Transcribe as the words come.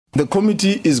The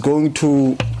committee is going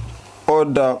to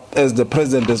order, as the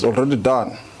President has already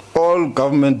done, all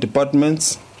government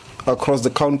departments across the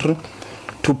country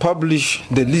to publish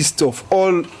the list of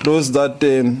all those that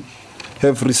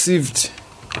have received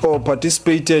or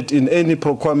participated in any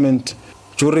procurement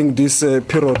during this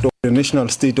period of the national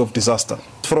state of disaster.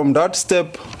 From that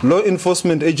step, law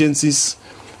enforcement agencies,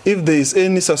 if there is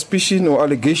any suspicion or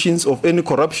allegations of any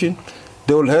corruption,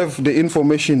 they will have the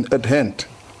information at hand.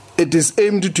 It is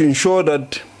aimed to ensure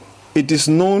that it is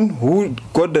known who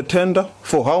got the tender,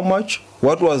 for how much,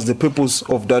 what was the purpose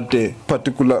of that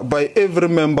particular, by every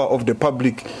member of the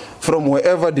public from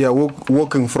wherever they are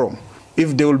working from.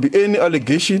 If there will be any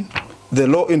allegation, the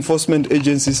law enforcement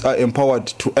agencies are empowered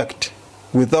to act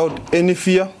without any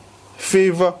fear,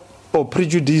 favor, or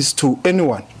prejudice to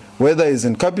anyone, whether it's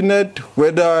in cabinet,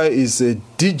 whether it's a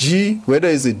DG, whether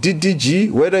it's a DDG,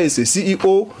 whether it's a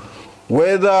CEO,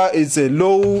 whether it's a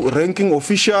low-ranking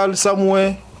official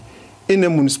somewhere in a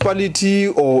municipality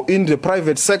or in the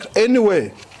private sector,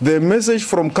 anywhere. The message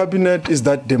from cabinet is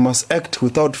that they must act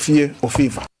without fear or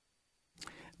favor.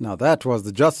 Now that was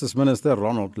the Justice Minister,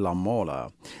 Ronald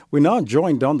Lamola. We're now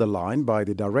joined on the line by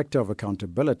the Director of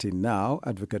Accountability Now,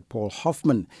 Advocate Paul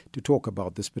Hoffman, to talk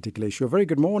about this particular issue. A very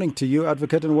good morning to you,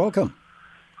 Advocate, and welcome.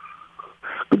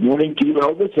 Good morning to you,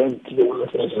 Albert, and to your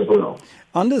listeners as well.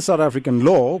 Under South African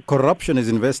law, corruption is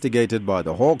investigated by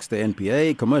the Hawks, the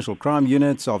NPA, commercial crime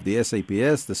units of the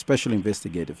SAPS, the Special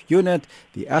Investigative Unit,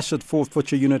 the Asset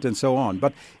Forfeiture Unit, and so on.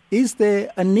 But is there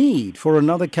a need for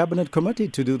another cabinet committee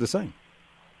to do the same?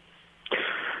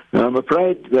 I'm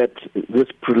afraid that this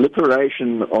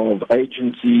proliferation of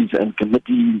agencies and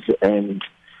committees and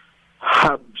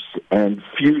hubs and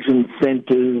fusion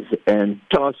centers and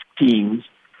task teams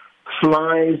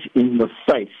flies in the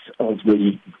face of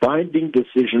the binding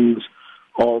decisions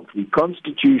of the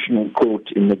Constitutional Court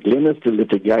in the Glenister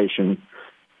litigation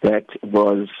that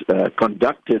was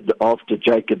conducted after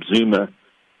Jacob Zuma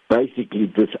basically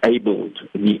disabled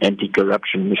the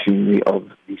anti-corruption machinery of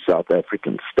the South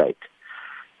African state.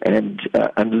 And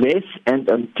unless and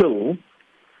until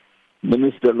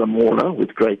Minister Lamola,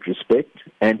 with great respect,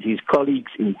 and his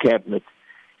colleagues in Cabinet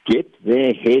get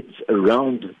their heads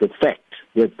around the fact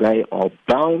that they are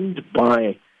bound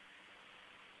by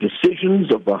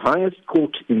decisions of the highest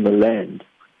court in the land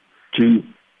to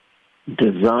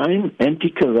design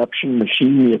anti-corruption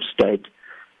machinery of state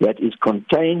that is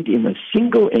contained in a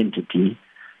single entity,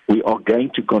 we are going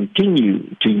to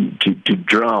continue to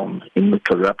drown in the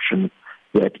corruption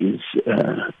that is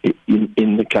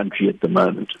in the country at the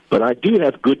moment. But I do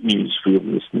have good news for your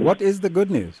listeners. What is the good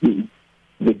news?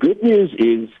 The good news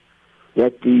is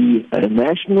that the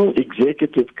National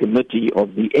Executive Committee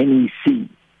of the NEC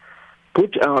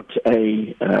put out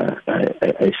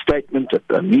a statement,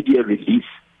 a media release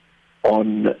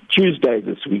on Tuesday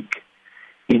this week,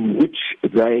 in which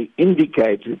they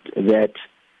indicated that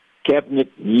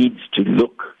Cabinet needs to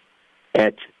look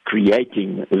at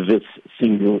creating this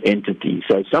single entity.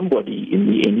 So somebody in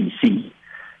the NEC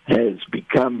has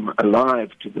become alive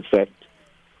to the fact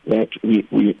that we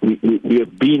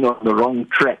have been on the wrong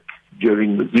track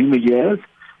during the Zuma years.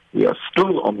 We are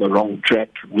still on the wrong track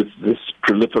with this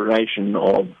proliferation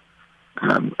of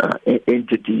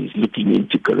entities looking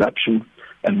into corruption.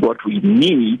 And what we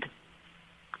need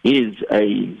is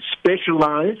a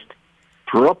specialized,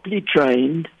 properly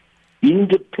trained,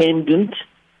 independent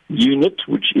unit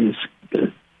which is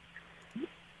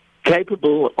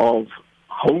capable of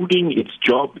holding its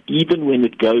job even when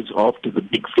it goes after the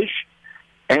big fish,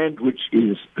 and which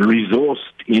is resourced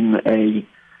in a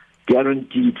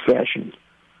guaranteed fashion.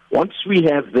 Once we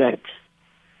have that,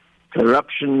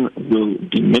 corruption will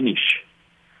diminish.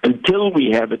 Until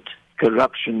we have it,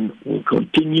 corruption will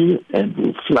continue and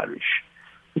will flourish.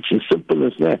 It's as simple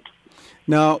as that.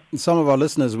 Now, some of our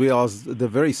listeners, we asked the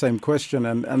very same question,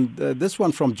 and this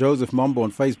one from Joseph Mambo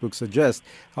on Facebook suggests,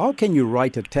 how can you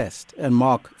write a test and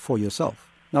mark for yourself?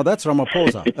 Now, that's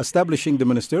Ramaphosa establishing the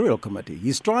ministerial committee.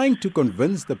 He's trying to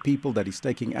convince the people that he's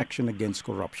taking action against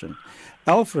corruption.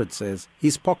 Alfred says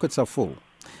his pockets are full,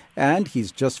 and he's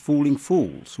just fooling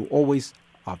fools who always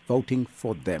are voting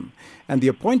for them. And the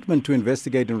appointment to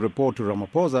investigate and report to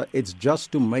Ramaphosa, it's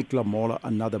just to make Lamola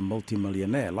another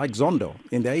multimillionaire. Like Zondo,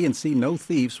 in the ANC, no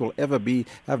thieves will ever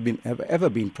have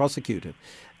been prosecuted.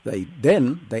 They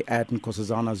add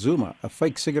Nkosazana Zuma, a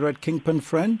fake cigarette kingpin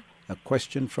friend. A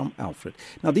question from Alfred.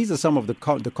 Now, these are some of the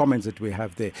comments that we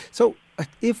have there. So,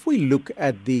 if we look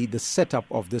at the setup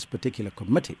of this particular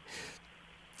committee,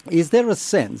 is there a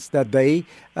sense that they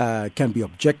can be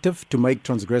objective to make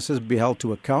transgressors be held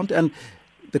to account? And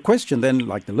the question then,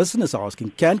 like the listeners are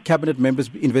asking, can cabinet members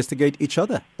investigate each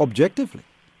other objectively?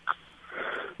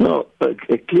 Well,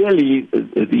 clearly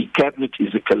the Cabinet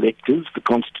is a collective. The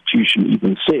Constitution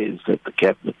even says that the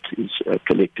Cabinet is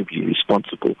collectively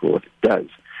responsible for what it does.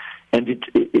 And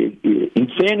in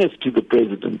fairness to the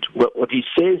President, what he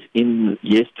says in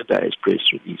yesterday's press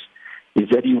release is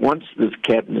that he wants this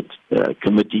Cabinet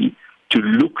committee to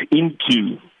look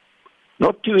into,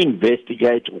 not to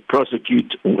investigate or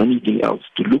prosecute or anything else,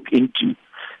 to look into.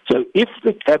 So if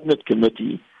the Cabinet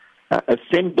committee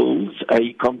assembles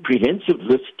a comprehensive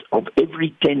list of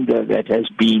every tender that has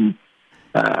been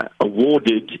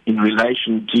awarded in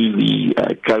relation to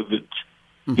the COVID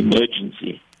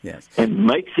emergency, yes, and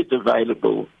makes it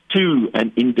available to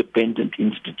an independent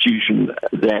institution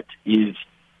that is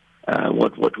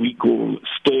what we call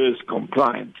STIRS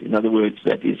compliant. In other words,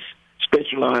 that is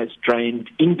specialized, trained,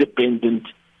 independent,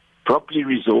 properly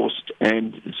resourced,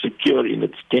 and secure in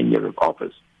its tenure of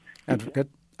office. Advocate,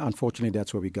 unfortunately,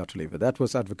 that's where we got to leave it. That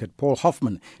was Advocate Paul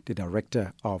Hoffman, the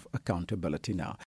Director of Accountability Now.